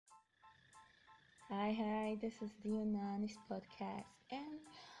Hi, this is Dionanis podcast, and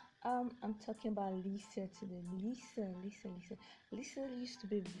I'm talking about Lisa today. Lisa used to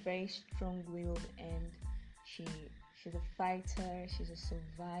be very strong-willed, and she she's a fighter. She's a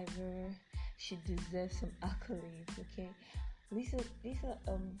survivor. She deserves some accolades. Okay, Lisa, Lisa,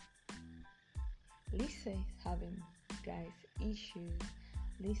 um, Lisa is having guys issues.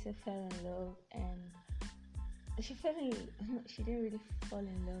 Lisa fell in love, and she fell in. She didn't really fall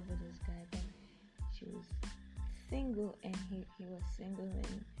in love with this guy, but she was single and he was single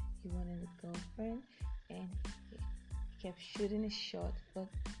and he wanted a girlfriend and he kept shooting his shot, but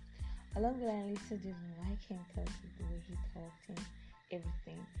along the line Lisa didn't like him because of the way he talked and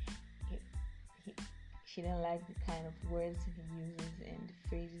everything. he, he, she didn't like the kind of words he uses and the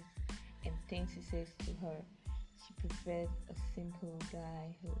phrases and things he says to her. She preferred a simple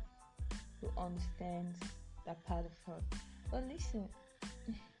guy who understands that part of her. But Lisa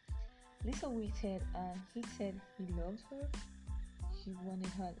waited and he said he loved her. He wanted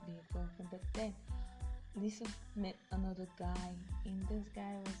her to be a girlfriend, but then Lisa met another guy, and this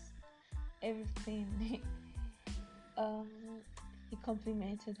guy was everything. um, he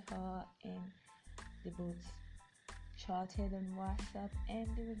complimented her, and they both chatted on WhatsApp, and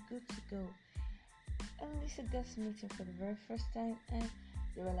they were good to go. And Lisa got to meet him for the very first time, and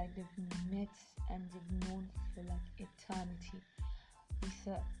they were like they've met and they've known for like eternity.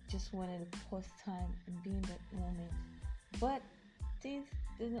 Lisa just wanted to pause time and be in that moment. But things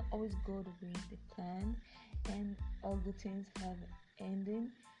didn't always go the way they planned, and all good things have an ending.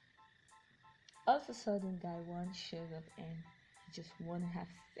 All of a sudden, guy one shows up and he just want to have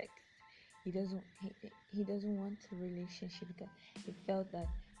sex. He doesn't want a relationship because he felt that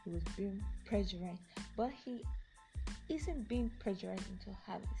he was being pressurized. But he isn't being pressurized into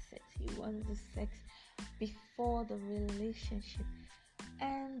having sex. He wants the sex before the relationship.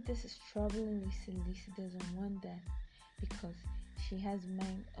 And this is troubling Lisa. Lisa doesn't want that because she has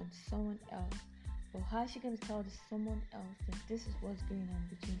mind on someone else. But how is she gonna tell this someone else that this is what's going on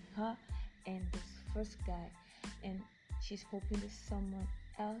between her and this first guy? And she's hoping that someone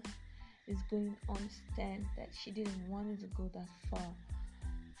else is going to understand that she didn't want it to go that far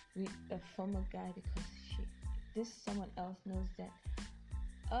with a former guy because she this someone else knows that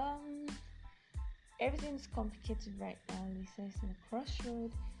um everything's complicated right now. Lisa is in a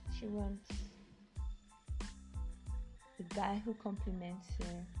crossroad. She wants the guy who compliments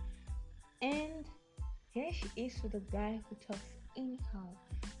her, and here she is with a guy who talks anyhow,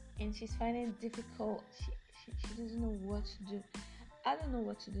 and she's finding it difficult. She doesn't know what to do. I don't know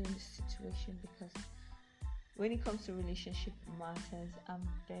what to do in this situation because when it comes to relationship matters, I'm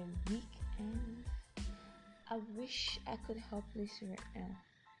very weak, and I wish I could help Lisa right now.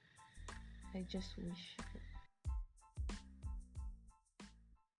 I just wish.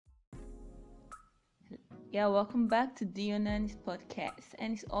 Yeah, welcome back to Dionan's podcast,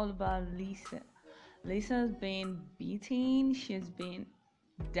 and it's all about Lisa. Lisa's been beaten, she's been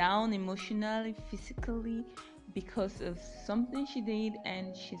down emotionally, physically because of something she did,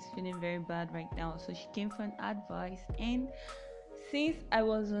 and she's feeling very bad right now. So she came for an advice, and since I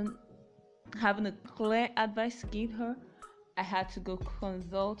wasn't having a clear advice to give her, I had to go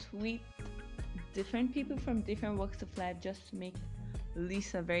consult with different people from different walks of life just to make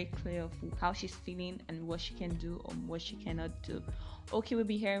Lisa very clear of how she's feeling and what she can do or what she cannot do. Okay, we'll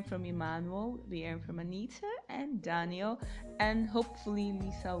be hearing from Emmanuel, we'll be hearing from Anita and Daniel, and hopefully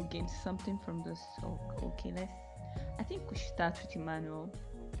Lisa will gain something from this talk. Okay, I think we should start with Emmanuel.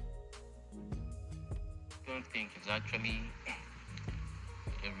 I don't think it's actually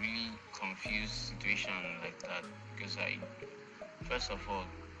a really confused situation like that because first of all,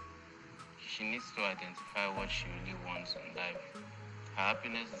 she needs to identify what she really wants in life. Her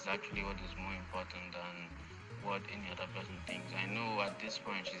happiness is actually what is more important than what any other person thinks. I know at this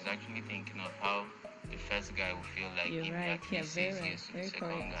point she's actually thinking of how the first guy will feel like You're if he right. actually Yeah, very says right. yes to the Very second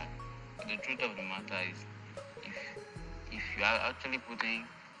correct. guy. But the truth of the matter is, if if you are actually putting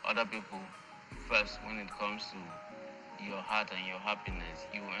other people first when it comes to your heart and your happiness,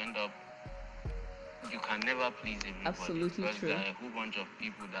 you will end up you can never please everybody Absolutely because there true. are a whole bunch of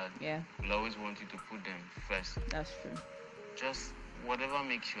people that Yeah, will always want you to put them first. that's true. Just whatever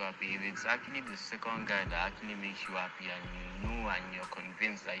makes you happy. If it's actually the second guy that actually makes you happy and you know and you're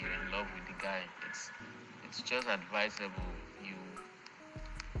convinced that you're in love with the guy, it's just advisable you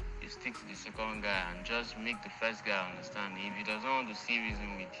stick to the second guy and just make the first guy understand. If he doesn't want to see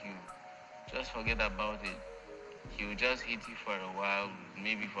reason with you, just forget about it. He will just hit you for a while,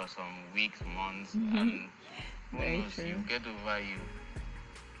 maybe for some weeks, months, and who Very knows, true. you get over you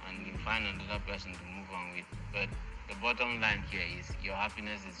and you find another person to move on with. But the bottom line here is your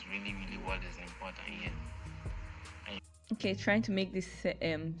happiness is really, really what is important here. Okay, trying to make this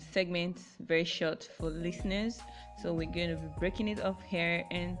segment very short for listeners. So we're going to be breaking it up here.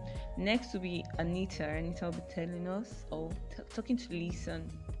 And next will be Anita. Anita will be telling us or talking to Lisa on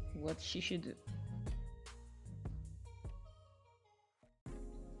what she should do.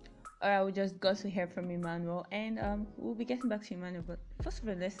 All right, we just got to hear from Emmanuel, and we'll be getting back to Emmanuel. But first of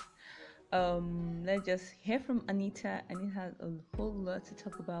all, let's just hear from Anita. Anita has a whole lot to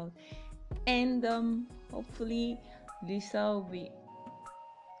talk about, and hopefully Lisa will be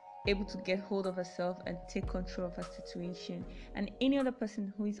able to get hold of herself and take control of her situation. And any other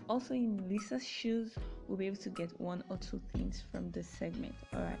person who is also in Lisa's shoes will be able to get one or two things from this segment.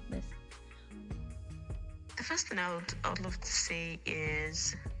 All right, let's. The first thing I would love to say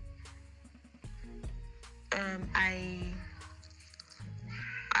is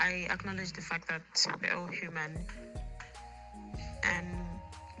I acknowledge the fact that we're all human, and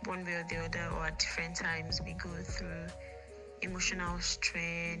one way or the other, or at different times, we go through emotional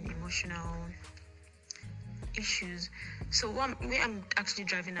strain, emotional issues. So where I'm actually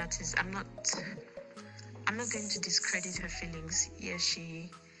driving at is I'm not going to discredit her feelings. Yes, she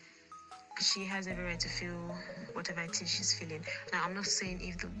has every right to feel whatever it is she's feeling. Now, I'm not saying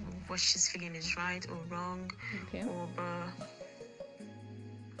if what she's feeling is right or wrong, Okay. or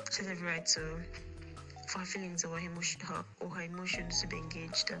she has every right for her feelings or her emotions to be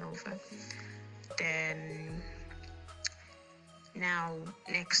engaged and all that. Then, now,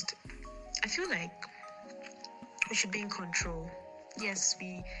 next, I feel like we should be in control. Yes,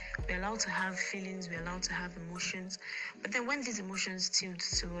 we're allowed to have feelings, we're allowed to have emotions, but then when these emotions tilt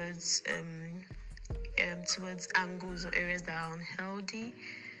towards angles or areas that are unhealthy,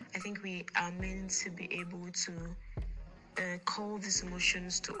 I think we are meant to be able to call these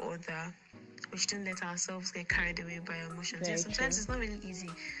emotions to order. We shouldn't let ourselves get carried away by our emotions. Very sometimes true. it's not really easy.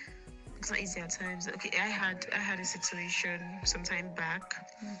 It's not easy at times. Okay, I had a situation some time back.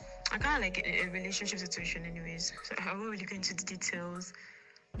 I kind of like a relationship situation anyways, so I won't really go into the details,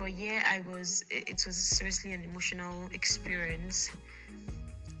 but yeah, it was seriously an emotional experience.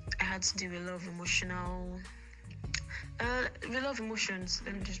 I had to deal with a lot of emotions,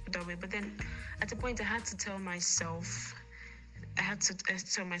 let me just put that way. But then at a point I had to tell myself to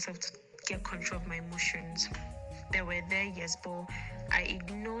get control of my emotions. They were there, yes, but I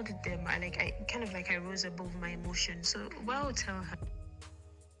ignored them. I rose above my emotions. So what I would tell her,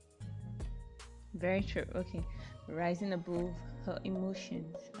 Very true. Okay. Rising above her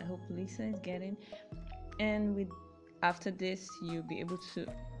emotions. I hope Lisa is getting. And after this, you'll be able to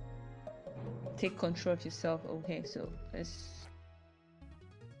take control of yourself. Okay, so let's.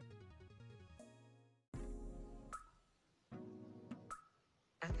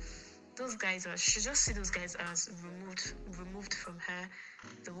 those guys she just see those guys as removed from her.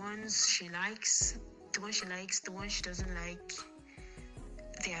 The ones she likes, the ones she doesn't like,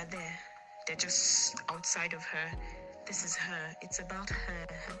 they are there. They're just outside of her. This is her. It's about her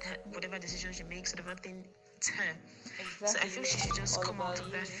whatever decision she makes, whatever thing, it's her. Exactly. So I feel she should just come out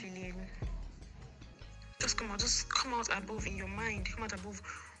of that feeling. Just come out above in your mind. Come out above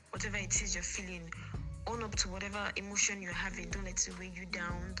whatever it is you're feeling. Own up to whatever emotion you're having. Don't let it weigh you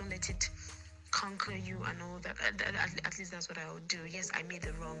down. Don't let it conquer you and all that. At least that's what I would do. Yes, I made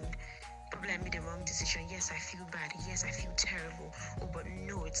the wrong decision. Yes, I feel bad. Yes, I feel terrible. Oh, but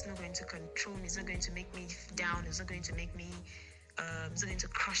no, it's not going to control me. It's not going to make me down. It's not going to make me. It's not going to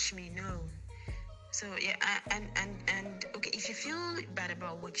crush me. No. So yeah, and okay, if you feel bad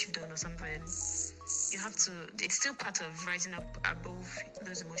about what you've done or something, you have to. It's still part of rising up above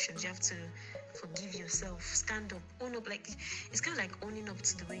those emotions. You have to forgive yourself, stand up, own up. Like it's kind of like owning up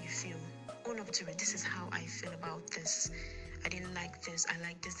to the way you feel. Own up to it. This is how I feel about this. I didn't like this. I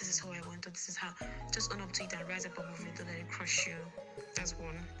like this. This is how I wanted. This is how. Just own up to it and rise up above it. Don't let it crush you. That's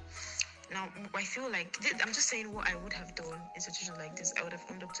one. Now, I feel like, I'm just saying what I would have done in situations like this. I would have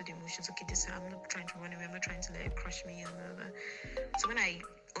owned up to the emotions. Okay, I'm not trying to run away. I'm not trying to let it crush me. And blah, blah. So when I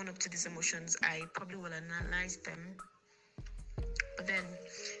own up to these emotions, I probably will analyze them. But then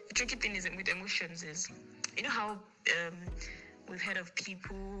the tricky thing is with emotions is, you know how we've heard of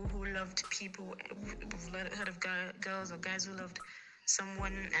people who loved people. We've heard of girls or guys who loved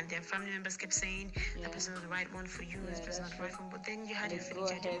someone and their family members kept saying that person is the right one for you, this person is not the right one, but then you had your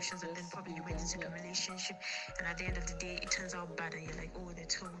feelings, you had your emotions, and then probably you went into a relationship, and at the end of the day it turns out bad and you're like, oh, they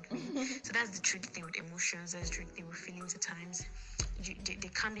told me. So that's the tricky thing with emotions. That's the tricky thing with feelings at times. They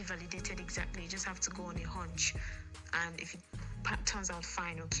can't be validated exactly. You just have to go on a hunch, and if it turns out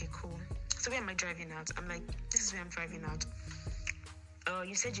fine, okay, cool. So where am I driving at? I'm like, this is where I'm driving at.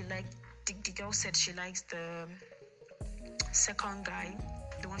 You said you like the girl said she likes the second guy,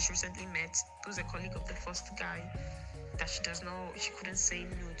 the one she recently met, who's a colleague of the first guy, that she couldn't say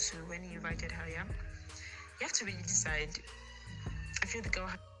no to when he invited her, yeah? You have to really decide. I feel the girl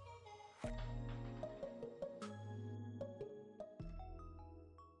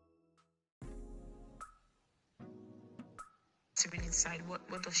to really decide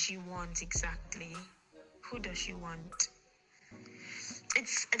what does she want exactly. Who does she want? I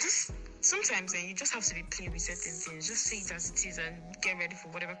just sometimes you just have to be plain with certain things. Just say it as it is and get ready for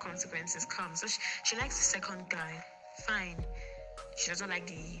whatever consequences come. So she likes the second guy. Fine. She doesn't like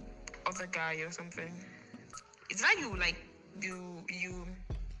the other guy or something. It's like you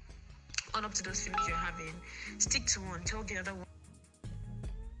own up to those feelings you're having. Stick to one. Tell the other one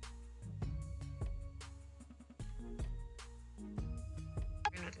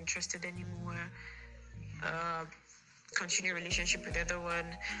you're not interested anymore. Continue a relationship with the other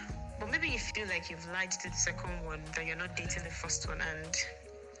one. But maybe you feel like you've lied to the second one, that you're not dating the first one, and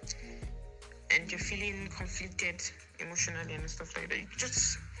you're feeling conflicted emotionally and stuff like that. You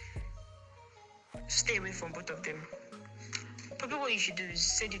just stay away from both of them. Probably what you should do is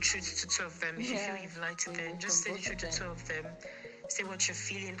say the truth to two of them. If you feel you've lied to them, just say the truth to two of them. Say what you're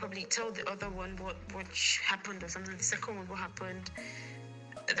feeling. Probably tell the other one what happened or something. The second one, what happened.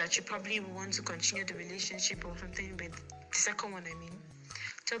 That you probably want to continue the relationship or something with the second one, I mean.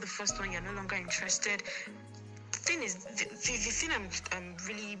 Tell the first one you're no longer interested. The thing is, the thing I'm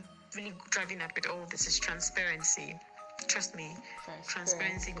really, really driving at with all this is transparency. Trust me,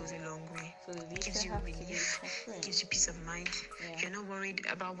 transparency goes a long way. So It gives you relief, gives you peace of mind. Yeah. You're not worried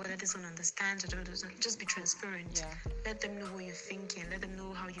about whether this one understands or doesn't. Just be transparent. Yeah. Let them know what you're thinking. Let them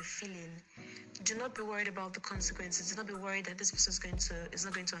know how you're feeling. Do not be worried about the consequences. Do not be worried that this person is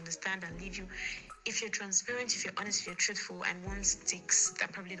not going to understand and leave you. If you're transparent, if you're honest, if you're truthful, and one sticks,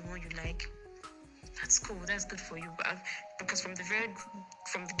 that's probably the one you like. That's cool. That's good for you. But because from the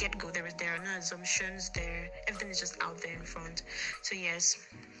get-go, there are no assumptions. Everything is just out there in front. So yes,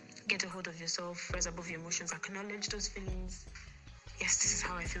 get a hold of yourself. Rise above your emotions. Acknowledge those feelings. Yes, this is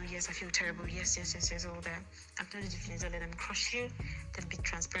how I feel. Yes, I feel terrible. Yes, all that. Acknowledge the feelings. Don't let them crush you. Then be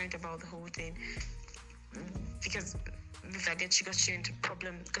transparent about the whole thing. Because if I get got you into the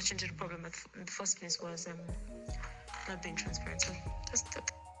problem in the first place was not being transparent. So that's that.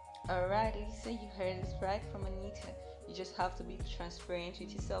 Alright, Lisa, you heard this right from Anita. You just have to be transparent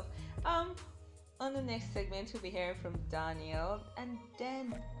with yourself. On the next segment, we'll be hearing from Daniel, and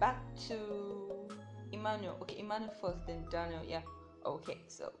then back to Emmanuel. Okay, Emmanuel first, then Daniel. Yeah. Okay,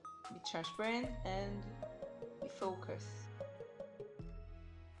 so be transparent and be focused.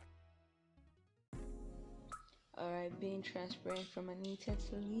 Alright, being transparent from Anita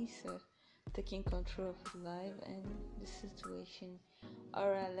to Lisa, taking control of life and the situation.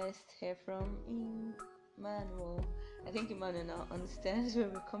 Alright, let's hear from Emmanuel. I think Emmanuel now understands where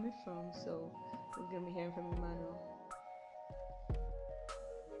we're coming from, so we're gonna be hearing from Emmanuel.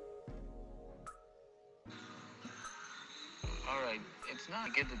 Alright, it's now I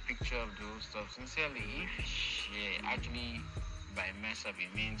get the picture of the whole stuff. Sincerely, if she actually by mess up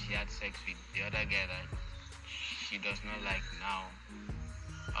it means she had sex with the other guy that she does not like now.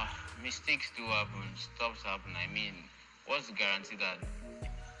 Mistakes do happen, stuffs happen. I mean, what's the guarantee that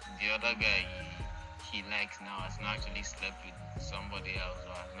the other guy he likes now has not actually slept with somebody else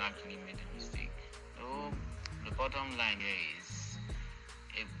or has not actually made a mistake? So the bottom line here is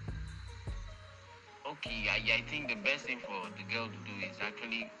okay, I think the best thing for the girl to do is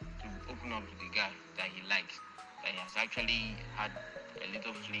actually to open up to the guy that he likes, that he has actually had a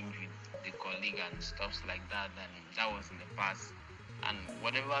little fling with the colleague and stuff like that, and that was in the past. And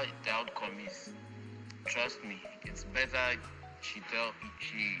whatever the outcome is, trust me, it's better she'll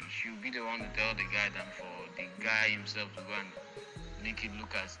be the one to tell the guy than for the guy himself to go and make it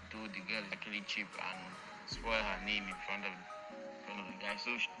look as though the girl is actually cheap and spoil her name in front of the guy.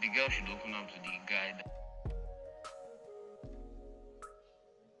 So the girl should open up to the guy.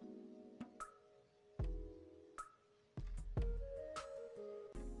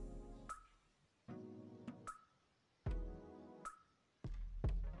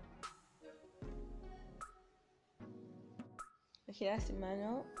 Okay, that's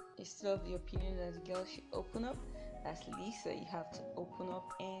Emmanuel. You still have the opinion that the girl should open up. That's Lisa. You have to open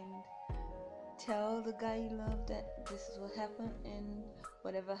up and tell the guy you love that this is what happened, and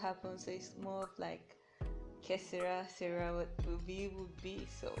whatever happens, so it's more of like Kesera, Sarah, what will be.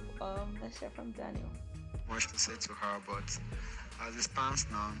 So let's hear from Daniel. Much to say to her, but as it stands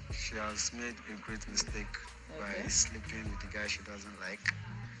now, she has made a great mistake by sleeping with the guy she doesn't like.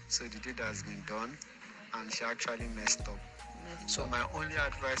 So the deed has been done, and she actually messed up. So my only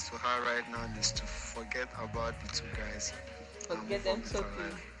advice to her right now is to forget about the two guys forget move on them with her totally.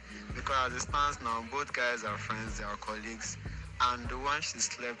 life. Because as it stands now, both guys are friends, they are colleagues, and the one she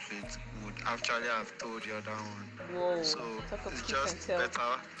slept with would actually have told the other one. Whoa, So talk of it's keep and just tell.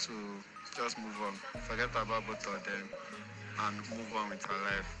 better to just move on, forget about both of them, and move on with her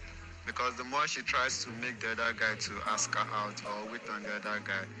life. Because the more she tries to make the other guy to ask her out or wait on the other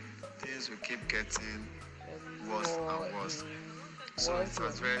guy, things will keep getting worse and worse. So it's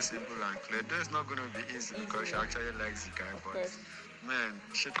as very simple and clear. Though it's not going to be easy because she actually likes the guy, but man,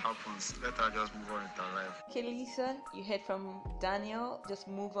 shit happens. Let her just move on with her life. Okay, Lisa, you heard from Daniel. Just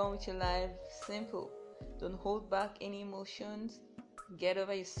move on with your life. Simple. Don't hold back any emotions. Get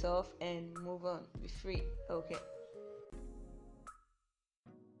over yourself and move on. Be free. Okay.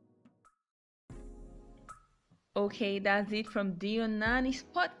 Okay, that's it from Dion Nani's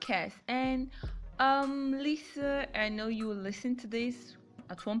podcast. And Lisa, I know you will listen to this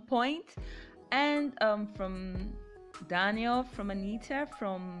at one point. And from Daniel, from Anita,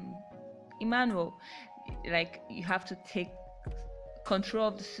 from Emmanuel, like you have to take control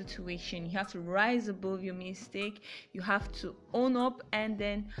of the situation. You have to rise above your mistake. You have to own up and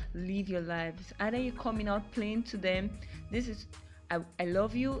then live your lives. Either you're coming out plain to them, this is I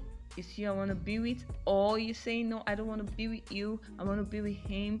love you, it's you I want to be with, or you say no, I don't want to be with you, I want to be with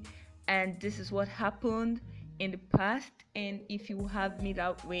him, and this is what happened in the past, and if you have me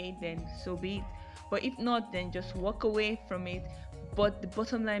that way, then so be it. But if not, then just walk away from it. But the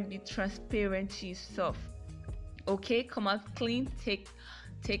bottom line, be transparent to yourself. Okay, come out clean, take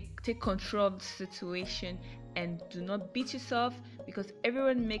control of the situation, and do not beat yourself, because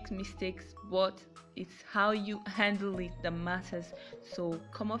everyone makes mistakes, but it's how you handle it that matters. So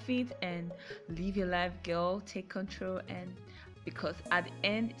come off it and live your life, girl. Take control, and because at the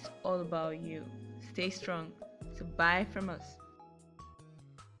end it's all about you. Stay strong. So bye from us.